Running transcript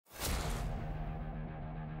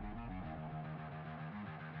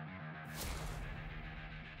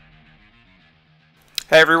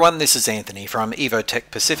Hey everyone, this is Anthony from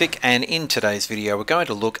Evotech Pacific, and in today's video we're going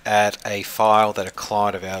to look at a file that a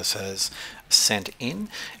client of ours has sent in,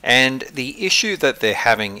 and the issue that they're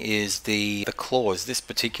having is the claws, this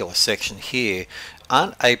particular section here,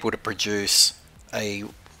 aren't able to produce a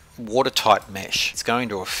watertight mesh. It's going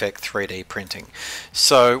to affect 3D printing.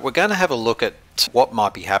 So we're going to have a look at what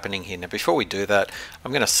might be happening here. Now before we do that,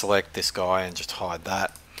 I'm going to select this guy and just hide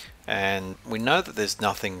that. And we know that there's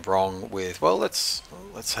nothing wrong with, well, let's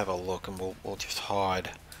have a look, and we'll just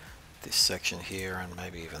hide this section here and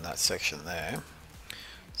maybe even that section there.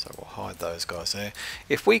 So we'll hide those guys there.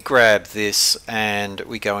 If we grab this and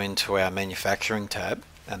we go into our manufacturing tab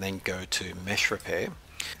and then go to mesh repair,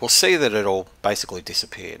 we'll see that it'll basically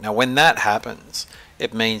disappear. Now when that happens,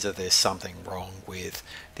 it means that there's something wrong with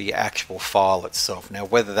the actual file itself. Now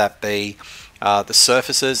whether that be the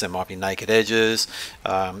surfaces, there might be naked edges,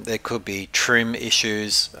 there could be trim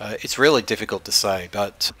issues, it's really difficult to say,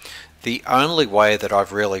 but the only way that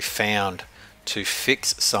I've really found to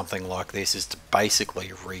fix something like this is to basically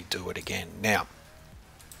redo it again. Now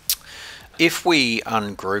if we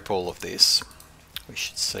ungroup all of this, we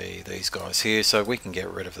should see these guys here, so we can get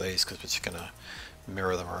rid of these because we're just going to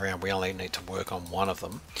mirror them around. We only need to work on one of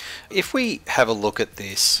them. If we have a look at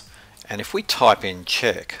this and if we type in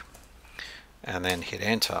check and then hit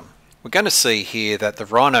enter, we're going to see here that the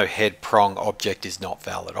Rhino head prong object is not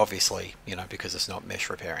valid, obviously, because it's not mesh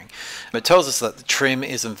repairing. It tells us that the trim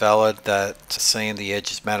isn't valid, that C in the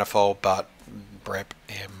edge is manifold, but rep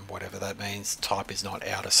M, whatever that means, type is not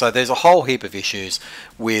outer. So there's a whole heap of issues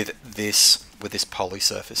with this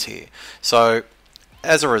polysurface here. So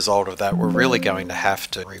as a result of that, we're really going to have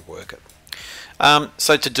to rework it.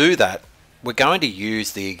 So to do that, we're going to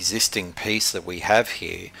use the existing piece that we have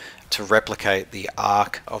here to replicate the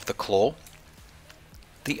arc of the claw.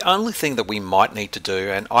 The only thing that we might need to do,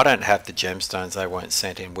 and I don't have the gemstones, they weren't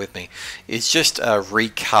sent in with me, is just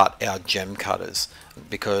recut our gem cutters,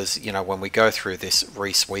 because when we go through this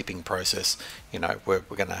re-sweeping process, we're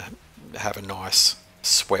going to have a nice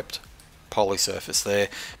swept polysurface there,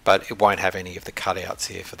 but it won't have any of the cutouts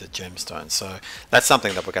here for the gemstones. So that's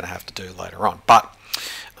something that we're going to have to do later on. But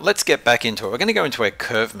let's get back into it. We're going to go into our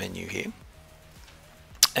curve menu here,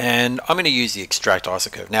 and I'm going to use the extract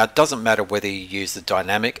isocurve. Now it doesn't matter whether you use the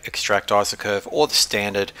dynamic extract isocurve or the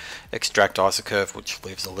standard extract isocurve, which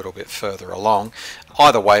lives a little bit further along.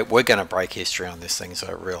 Either way, we're going to break history on this thing, so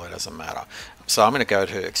it really doesn't matter. So I'm going to go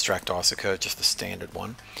to extract isocurve, just the standard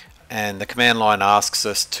one. And the command line asks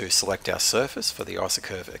us to select our surface for the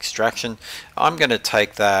isocurve extraction. I'm going to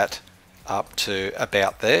take that up to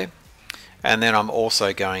about there, and then I'm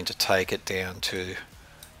also going to take it down to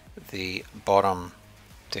the bottom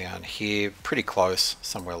down here, pretty close,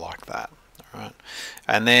 somewhere like that. All right.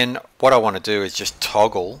 And then what I want to do is just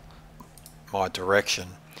toggle my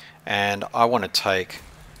direction, and I want to take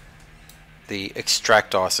the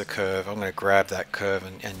extract isocurve. I'm going to grab that curve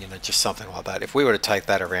and just something like that. If we were to take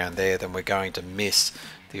that around there, then we're going to miss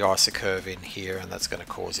the isocurve in here, and that's going to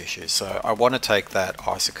cause issues. So I want to take that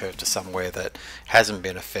isocurve to somewhere that hasn't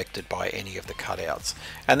been affected by any of the cutouts,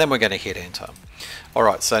 and then we're going to hit enter.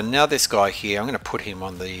 Alright, so now this guy here, I'm going to put him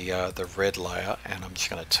on the red layer, and I'm just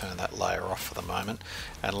going to turn that layer off for the moment,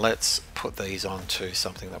 and let's put these onto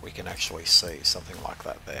something that we can actually see, something like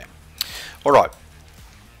that there. Alright.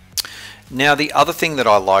 Now the other thing that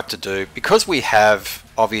I like to do, because we have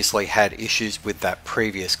obviously had issues with that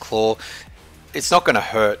previous claw, it's not going to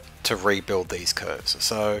hurt to rebuild these curves.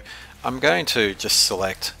 So I'm going to just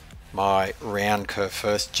select my round curve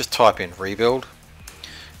first, just type in rebuild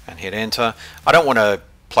and hit enter. I don't want to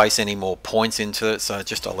place any more points into it, so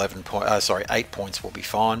just 8 points will be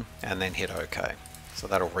fine, and then hit OK. So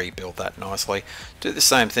that'll rebuild that nicely. Do the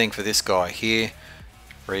same thing for this guy here,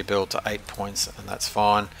 rebuild to 8 points, and that's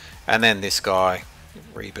fine. And then this guy,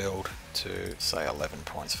 rebuild to say 11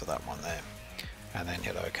 points for that one there, and then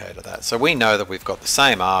hit OK to that. So we know that we've got the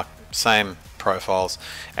same arc, same profiles,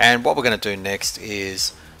 and what we're going to do next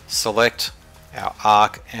is select our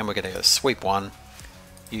arc, and we're going to go sweep 1,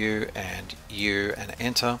 U and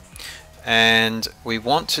enter, and we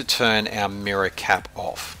want to turn our mirror cap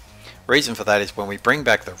off. Reason for that is when we bring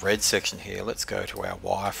back the red section here, let's go to our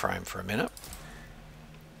wireframe for a minute.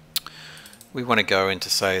 We want to go into,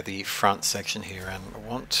 say, the front section here, and we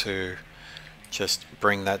want to just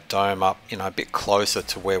bring that dome up a bit closer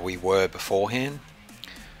to where we were beforehand,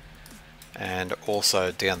 and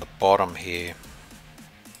also down the bottom here.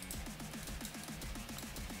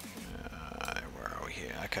 Where are we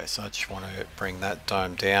here? Okay, so I just want to bring that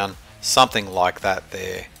dome down, something like that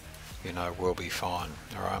there, will be fine.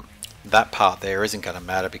 Alright, that part there isn't going to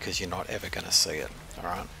matter because you're not ever going to see it.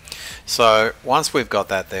 Alright, So once we've got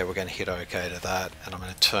that there, we're going to hit OK to that, and I'm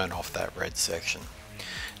going to turn off that red section.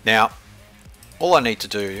 Now all I need to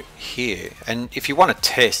do here, and if you want to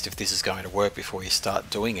test if this is going to work before you start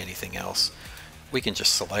doing anything else, we can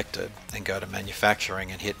just select it and go to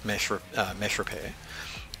manufacturing and hit mesh repair,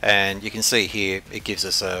 and you can see here it gives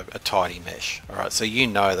us a tidy mesh. Alright, so you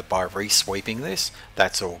know that by re-sweeping this,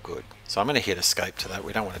 that's all good. So I'm going to hit escape to that.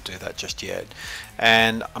 We don't want to do that just yet,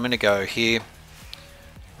 and I'm going to go here,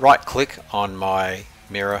 right click on my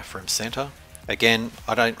mirror from center. Again,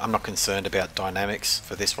 I'm not concerned about dynamics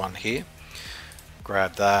for this one here.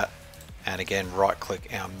 Grab that, and again right click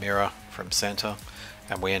our mirror from center,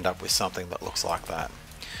 and we end up with something that looks like that.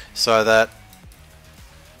 So that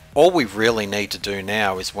all we really need to do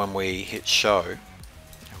now is when we hit show,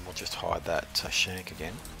 and we'll just hide that shank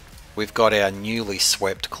again, we've got our newly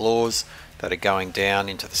swept claws that are going down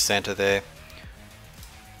into the center there.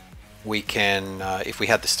 We can, if we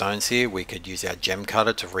had the stones here, we could use our gem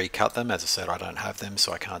cutter to recut them. As I said, I don't have them,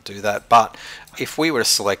 so I can't do that. But if we were to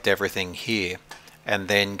select everything here and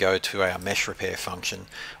then go to our mesh repair function,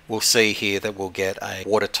 we'll see here that we'll get a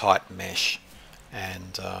watertight mesh,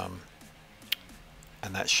 and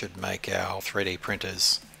that should make our 3D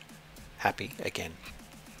printers happy again.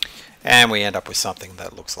 And we end up with something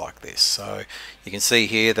that looks like this. So you can see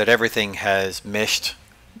here that everything has meshed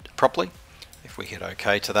properly. If we hit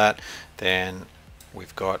OK to that, then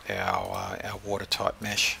we've got our watertight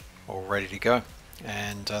mesh all ready to go,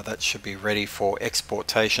 and that should be ready for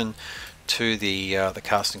exportation to the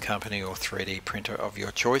casting company or 3D printer of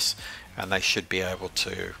your choice, and they should be able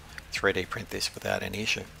to 3D print this without any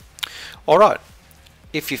issue. Alright,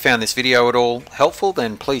 if you found this video at all helpful,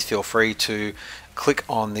 then please feel free to click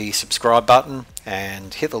on the subscribe button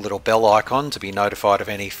and hit the little bell icon to be notified of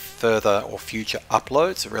any further or future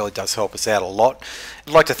uploads. It really does help us out a lot.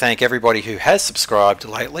 I'd like to thank everybody who has subscribed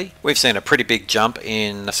lately. We've seen a pretty big jump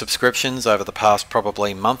in subscriptions over the past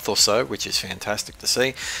probably month or so, which is fantastic to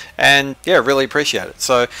see, and yeah, really appreciate it.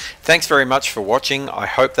 So thanks very much for watching. I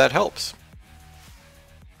hope that helps.